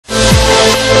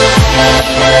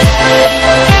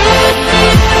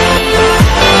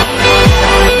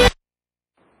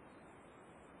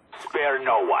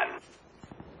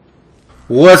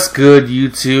What's good,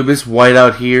 YouTube? It's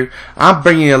Whiteout here. I'm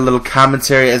bringing you a little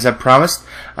commentary, as I promised,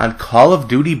 on Call of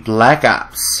Duty Black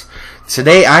Ops.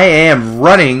 Today I am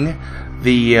running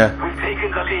the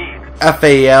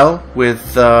FAL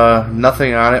with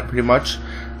nothing on it, pretty much.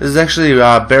 This is actually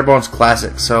Bare Bones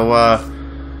Classic, so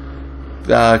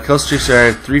kill streaks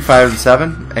are 3, 5, and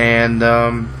 7, and I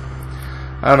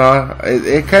don't know,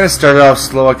 it kind of started off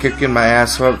slow. I kept getting my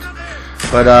ass whooped.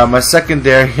 But my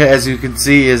secondary, as you can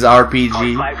see, is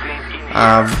RPG.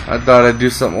 I thought I'd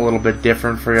do something a little bit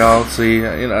different for y'all. So you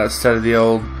know, instead of the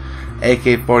old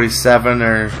AK-47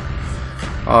 or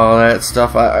all that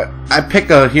stuff, I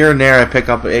pick a here and there. I pick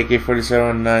up an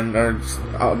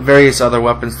AK-47 or various other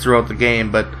weapons throughout the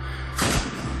game. But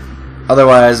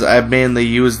otherwise, I mainly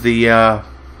use the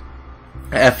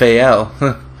FAL,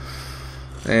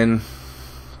 and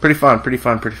pretty fun.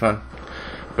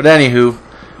 But anywho.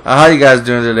 How you guys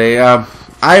doing today?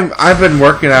 I've been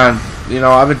working on,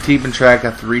 I've been keeping track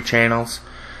of 3 channels.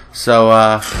 So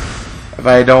if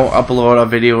I don't upload a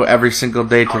video every single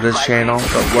day to this channel,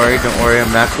 don't worry.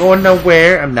 I'm not going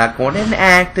nowhere. I'm not going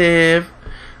inactive.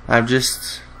 I'm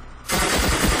just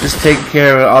taking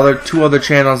care of 2 other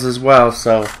channels as well.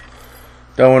 So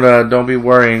don't be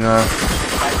worrying. I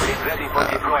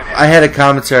had a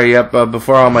commentary up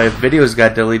before all my videos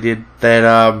got deleted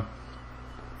that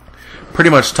pretty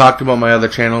much talked about my other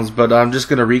channels, but I'm just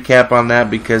going to recap on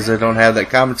that because I don't have that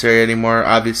commentary anymore,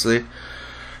 obviously.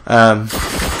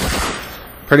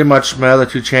 Pretty much my other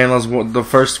 2 channels, the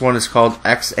first one is called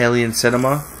X Alien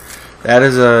Cinema. That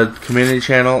is a community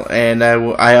channel, and I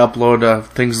upload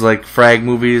things like frag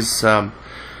movies,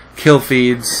 kill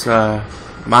feeds,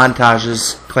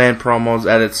 montages, clan promos,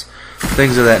 edits,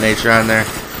 things of that nature on there.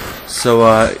 So,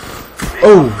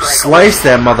 oh, slice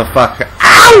that motherfucker.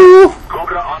 Ow!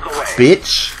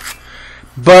 Bitch.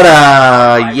 But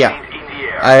yeah,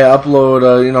 I upload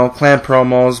clan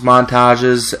promos,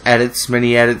 montages, edits,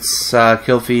 mini edits,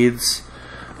 kill feeds,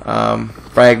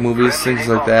 frag movies, things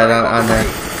like that on that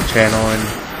channel, and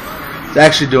it's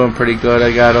actually doing pretty good.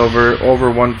 I got over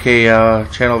 1K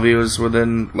channel views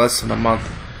within less than a month,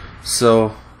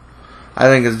 so I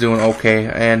think it's doing okay.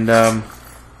 And my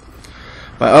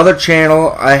other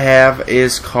channel I have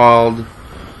is called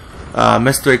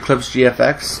Mr. Eclipse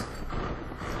GFX.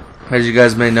 As you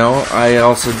guys may know, I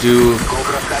also do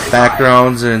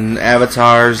backgrounds and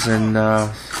avatars and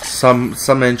some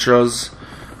intros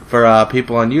for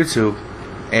people on YouTube,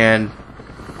 and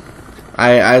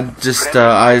I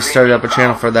started up a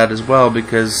channel for that as well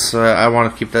because I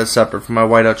want to keep that separate from my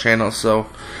Whiteout channel. So,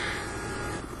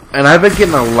 and I've been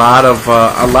getting a lot of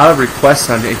requests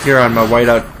on here on my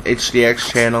WhiteoutHDx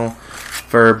channel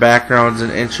for backgrounds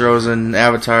and intros and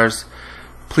avatars.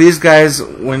 Please, guys,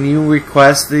 when you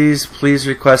request these, please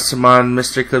request them on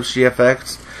Mr. Eclipse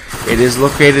GFX. It is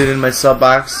located in my sub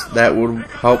box. That would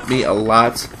help me a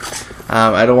lot.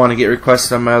 I don't want to get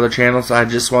requests on my other channels. I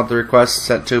just want the requests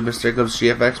sent to Mr. Eclipse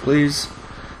GFX, please.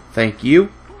 Thank you.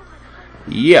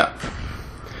 Yeah.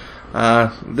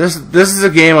 This is a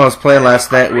game I was playing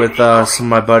last night with some of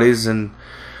my buddies, and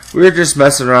we were just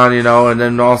messing around, and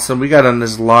then all of a sudden we got on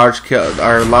this large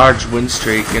win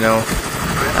streak,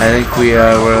 I think we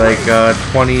were like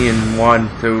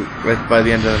 20-1 by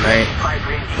the end of the night.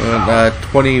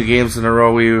 20 games in a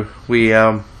row we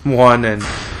won, and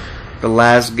the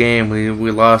last game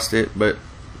we lost it. But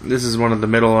this is one of the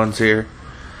middle ones here.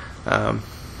 I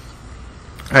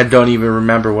don't even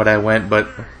remember what I went, but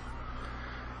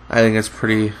I think it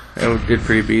did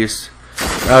pretty beast.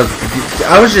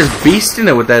 I was just beasting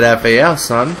it with that FAL,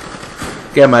 son.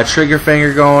 Got my trigger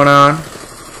finger going on.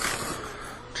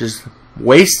 Just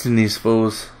wasting these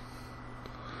fools.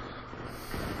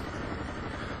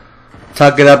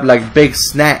 Tuck it up like big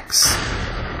snacks.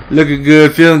 Looking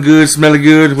good, feeling good, smelling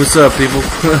good. What's up, people?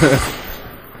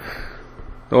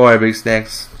 Don't worry, big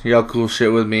snacks. Y'all cool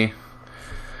shit with me.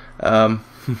 I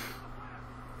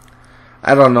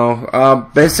don't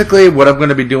know. Basically, what I'm going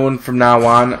to be doing from now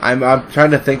on, I'm trying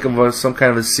to think of some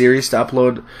kind of a series to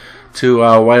upload to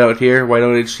Whiteout here,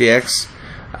 WhiteoutHDx.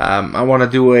 I want to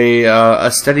do a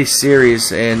steady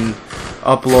series and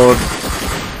upload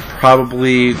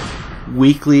probably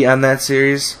weekly on that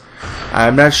series.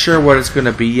 I'm not sure what it's going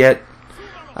to be yet.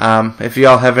 If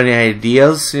y'all have any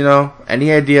ideas,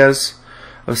 any ideas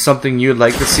of something you'd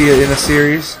like to see in a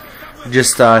series,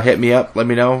 just hit me up, let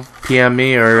me know, PM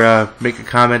me, or make a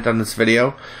comment on this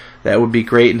video. That would be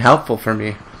great and helpful for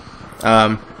me.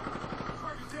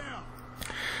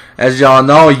 As y'all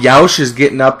know, Yoush is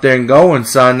getting up there and going,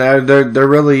 son. They're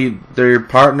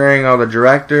partnering all the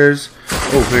directors.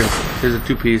 Oh, here's a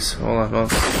 2-piece. Hold on.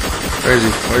 Where is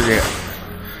he? Where's he at?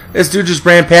 This dude just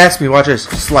ran past me. Watch this.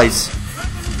 Slice.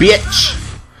 Bitch.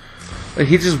 Like,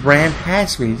 he just ran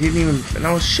past me. He didn't even... And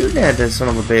I was shooting at that son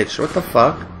of a bitch. What the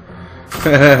fuck?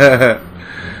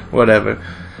 Whatever.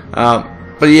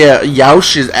 But yeah,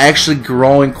 Yoush is actually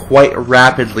growing quite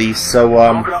rapidly. So,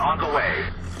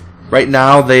 right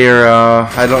now they are...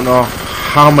 I don't know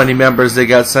how many members they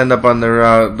got signed up on their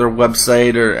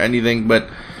website or anything, but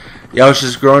Yoush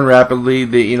is growing rapidly.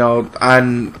 They, you know,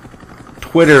 on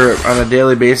Twitter, on a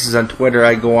daily basis on Twitter,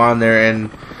 I go on there and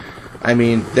I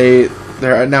mean they're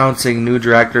announcing new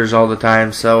directors all the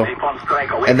time. So,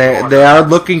 and they are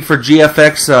looking for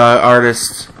GFX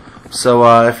artists.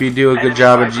 So if you do a good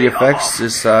job at GFX,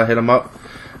 just hit them up.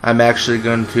 I'm actually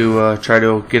going to try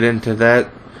to get into that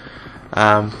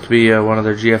to be one of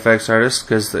their GFX artists,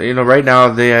 because you know right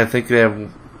now I think they have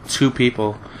 2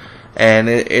 people, and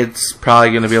it's probably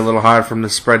going to be a little hard for them to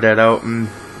spread that out. And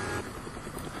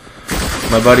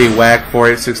my buddy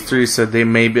Whack4863 said they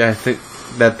may be, I think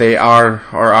that they are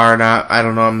or are not, I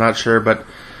don't know, I'm not sure, but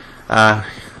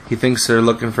he thinks they're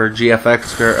looking for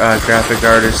GFX graphic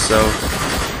artists, so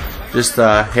just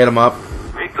hit them up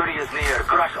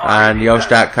on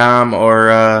Yoush.com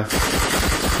or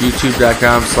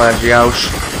youtube.com/Yoush.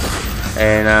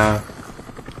 And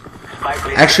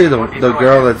actually the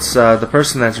girl that's the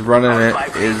person that's running it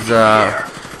is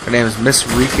her name is Miss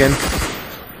Rican,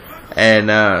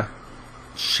 and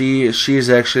she's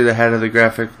actually the head of the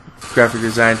graphic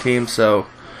design team. So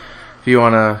if you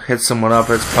want to hit someone up,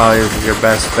 it's probably your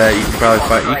best bet. You can probably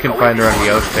find her on the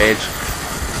Yoush page.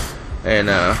 And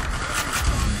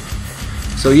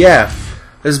so yeah,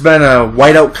 this has been a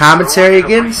Whiteout commentary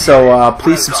again. So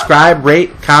please subscribe,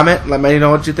 rate, comment, let me know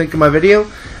what you think of my video,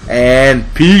 and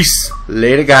peace.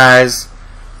 Later, guys.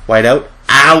 Whiteout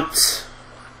out.